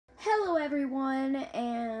everyone,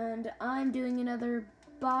 and I'm doing another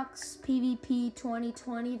Box PvP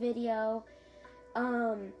 2020 video.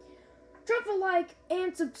 Drop a like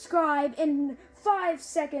and subscribe in 5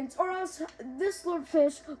 seconds, or else this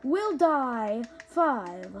Lordfish will die.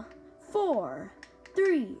 5, 4,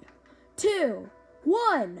 3, 2,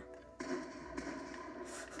 1.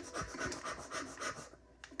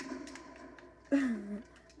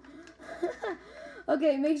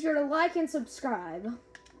 Okay, make sure to like and subscribe.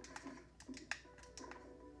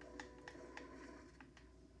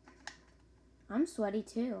 I'm sweaty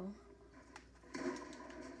too.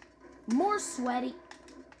 More sweaty,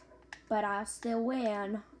 but I still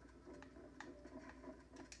win.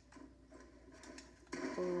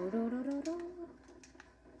 Oh, do, do, do, do.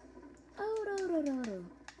 Oh, do, do, do, do.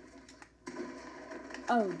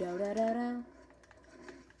 Oh, do, do, do, do.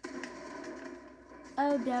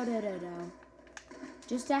 Oh, do, do, do, do.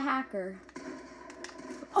 Just a hacker.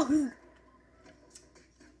 Oh.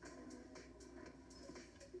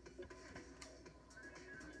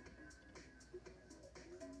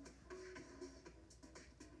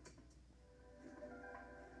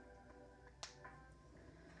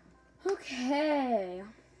 Okay.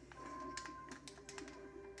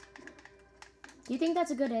 Do you think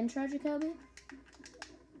that's a good intro, Jacoby?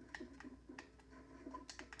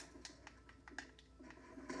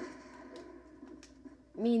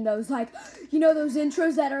 I mean, those, like, you know those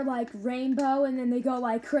intros that are, like, rainbow and then they go,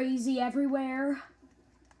 like, crazy everywhere?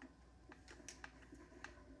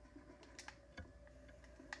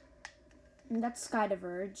 And that's Sky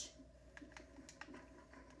Diverge.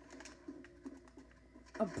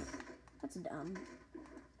 Oh, that's dumb.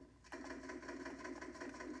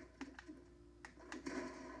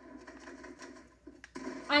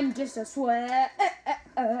 I'm just a sweat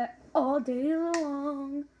all day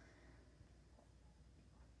long.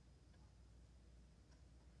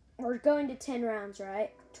 We're going to 10 rounds,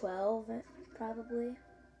 right? 12, probably,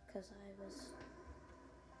 because I was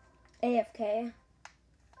AFK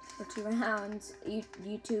for 2 rounds.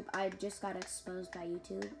 YouTube, I just got exposed by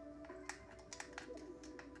YouTube.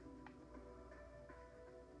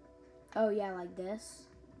 Oh, yeah, like this.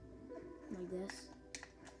 Like this.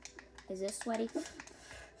 Is this sweaty?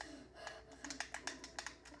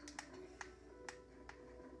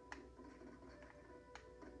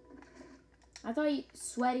 I thought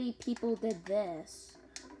sweaty people did this.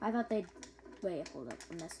 I thought they'd... Wait, hold up.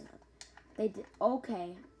 I'm messing up. They did...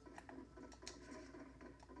 Okay.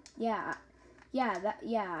 Yeah.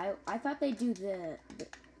 Yeah, I thought they'd do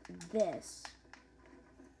this.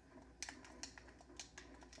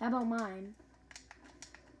 How about mine?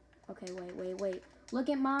 Okay, wait. Look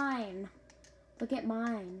at mine. Look at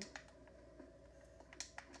mine.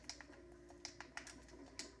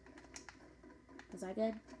 Is that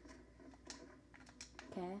good?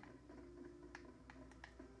 Okay.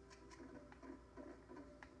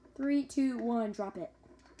 3, 2, 1, drop it.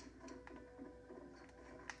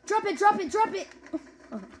 Drop it, drop it, drop it!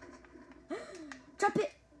 Drop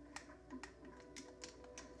it!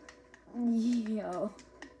 Yo.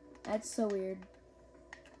 That's so weird.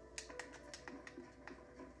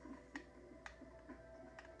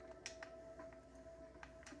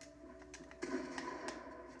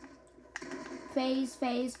 Phase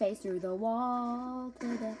through the wall to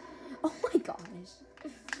the... Oh my gosh.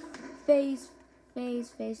 Phase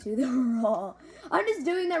through the wall. I'm just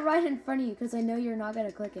doing that right in front of you because I know you're not going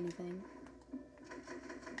to click anything.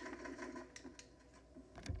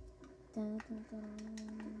 Dun, dun,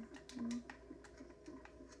 dun.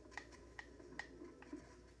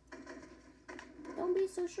 Don't be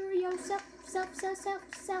so sure of yourself. Self.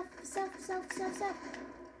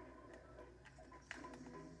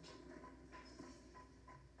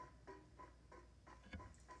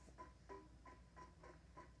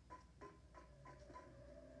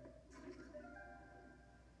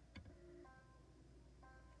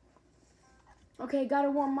 Okay, gotta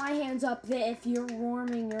warm my hands up if you're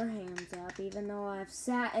warming your hands up, even though I've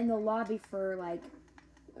sat in the lobby for like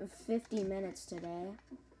 50 minutes today.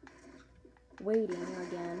 Waiting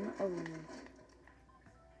again. Oh.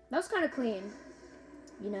 That was kind of clean,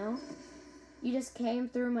 you know? You just came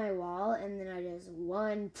through my wall and then I just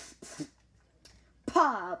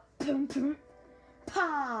pop,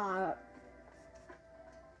 pop.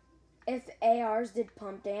 If ARs did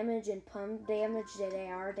pump damage and pump damage did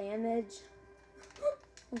AR damage.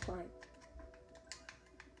 Oh my.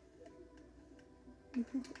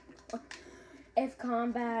 If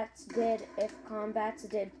combats did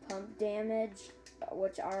pump damage,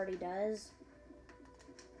 which already does.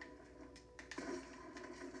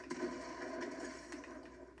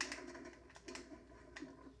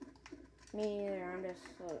 Me neither, I'm just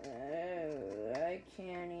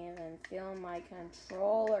can't even feel my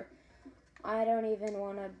controller. I don't even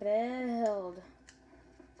want to build.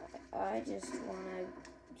 I just want to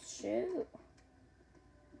shoot.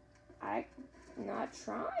 I'm not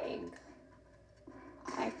trying.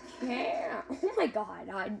 I can't. Oh my god.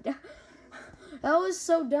 That was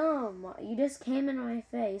so dumb. You just came in my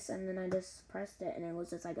face and then I just pressed it and it was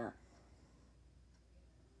just like a...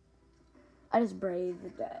 I just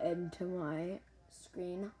breathed into my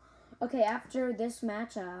screen. Okay, after this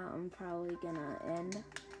match, I'm probably gonna end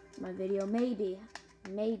my video. Maybe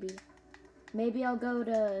I'll go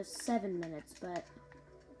to 7 minutes, but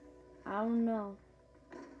I don't know.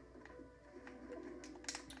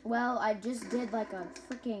 Well, I just did like a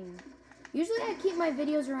freaking... Usually I keep my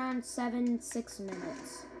videos around 6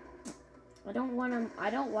 minutes. I don't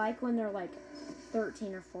like when they're like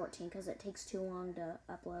 13 or 14 because it takes too long to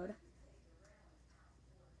upload.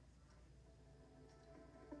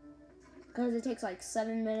 Because it takes like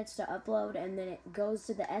 7 minutes to upload, and then it goes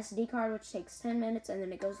to the SD card, which takes 10 minutes, and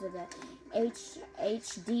then it goes to the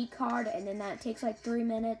HD card, and then that takes like 3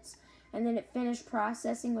 minutes, and then it finished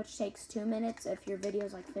processing, which takes 2 minutes if your video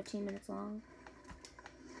is like 15 minutes long.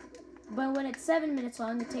 But when it's 7 minutes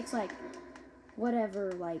long, it takes like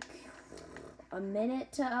whatever, like a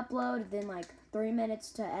minute to upload, then like 3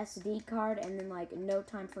 minutes to SD card, and then like no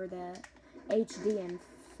time for the HD and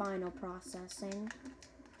final processing.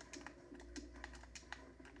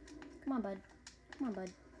 Come on, bud. Come on, bud.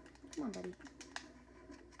 Come on, buddy.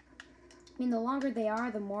 I mean, the longer they are,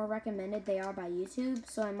 the more recommended they are by YouTube,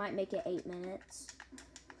 so I might make it 8 minutes.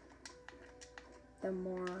 The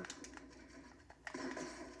more...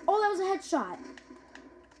 Oh, that was a headshot!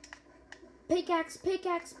 Pickaxe,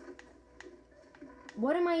 pickaxe!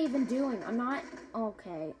 What am I even doing? I'm not...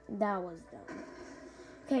 Okay, that was dumb.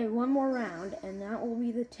 Okay, one more round, and that will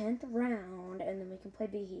be the 10th round, and then we can play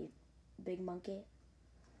Big Monkey.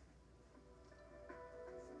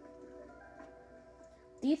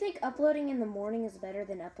 Do you think uploading in the morning is better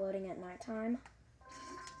than uploading at nighttime?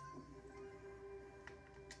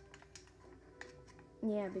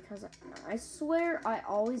 Yeah, because I swear I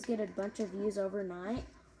always get a bunch of views overnight,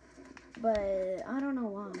 but I don't know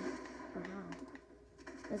why or how.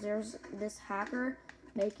 Because there's this hacker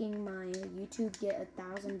making my YouTube get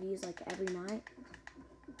 1,000 views like every night.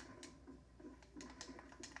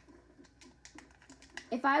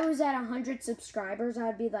 If I was at 100 subscribers,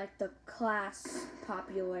 I'd be like the class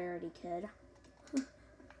popularity kid.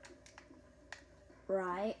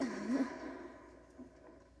 Right?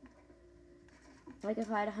 Like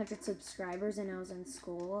if I had 100 subscribers and I was in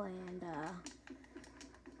school, and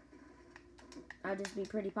I'd just be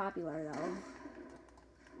pretty popular though.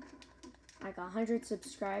 Like 100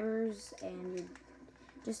 subscribers and you're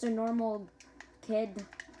just a normal kid.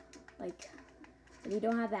 Like, if you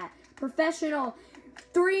don't have that professional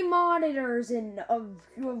 3 monitors and a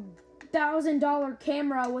 $1,000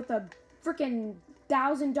 camera with a freaking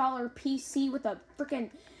 $1,000 PC with a freaking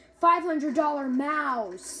 $500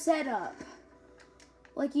 mouse setup.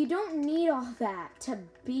 Like, you don't need all that to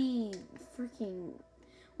be freaking...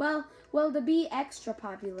 Well, to be extra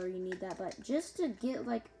popular, you need that. But just to get,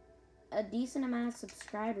 like, a decent amount of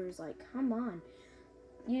subscribers, like, come on.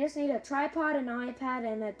 You just need a tripod, an iPad,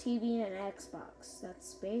 and a TV and an Xbox.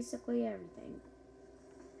 That's basically everything.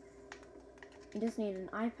 You just need an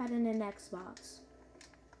iPad and an Xbox.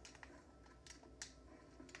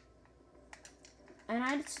 And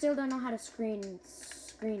I still don't know how to screen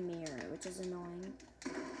mirror, which is annoying.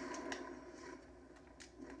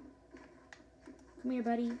 Come here,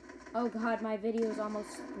 buddy. Oh god, my video is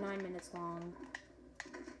almost 9 minutes long.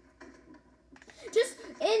 Just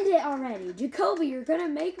end it already. Jacoby, you're gonna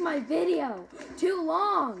make my video too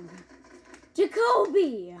long.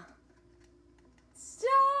 Jacoby!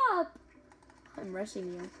 Stop! I'm rushing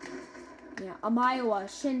you. Yeah, Amayawa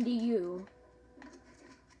Shindi you.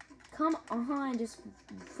 Come on, just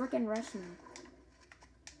freaking rush me.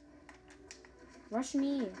 Rush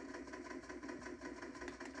me.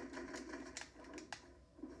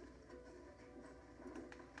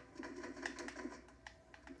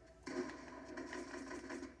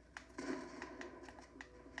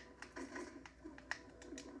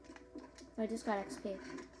 I just got XP.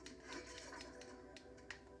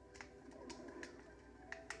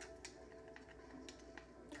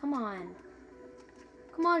 Come on.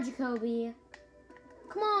 Come on, Jacoby.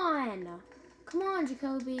 Come on. Come on,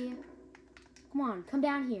 Jacoby. Come on, come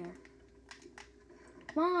down here.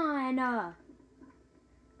 Come on.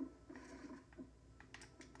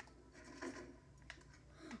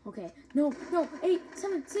 Okay. No. 8,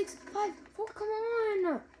 7, 6, 5, 4. Come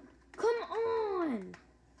on. Come on.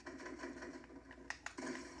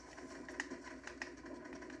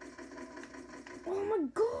 Oh my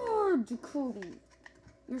god, Jacoby.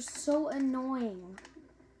 You're so annoying.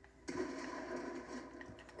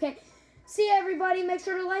 Okay. See you, everybody. Make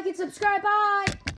sure to like and subscribe. Bye.